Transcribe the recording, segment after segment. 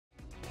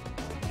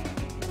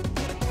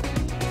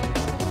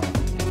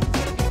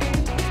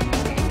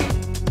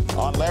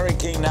Larry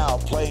King Now,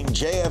 playing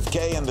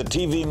JFK in the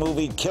TV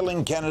movie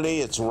Killing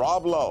Kennedy. It's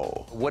Rob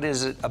Lowe. What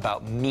is it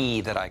about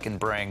me that I can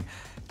bring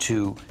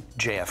to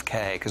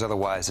JFK? Because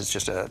otherwise it's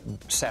just a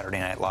Saturday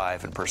Night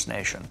Live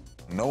impersonation.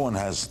 No one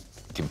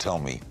can tell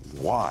me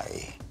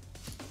why,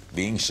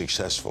 being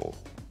successful,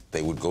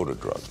 they would go to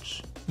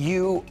drugs.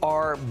 You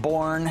are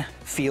born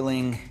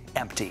feeling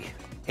empty,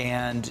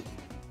 and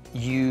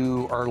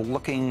you are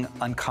looking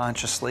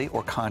unconsciously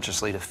or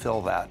consciously to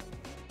fill that.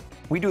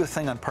 We do a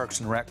thing on Parks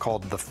and Rec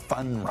called the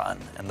fun run,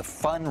 and the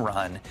fun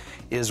run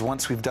is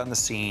once we've done the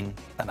scene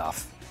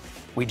enough,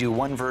 we do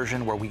one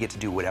version where we get to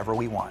do whatever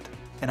we want.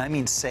 And I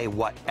mean say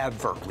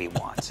whatever we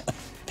want.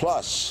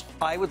 Plus,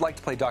 I would like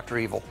to play Dr.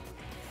 Evil.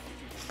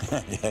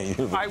 yeah,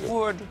 you I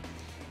would.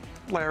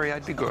 Larry,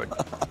 I'd be good.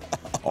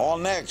 All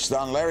next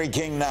on Larry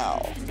King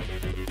Now.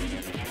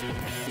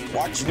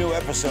 Watch new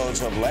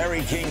episodes of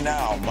Larry King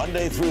Now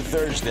Monday through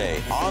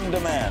Thursday on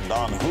demand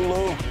on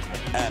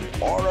Hulu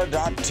and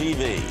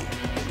Aura.tv.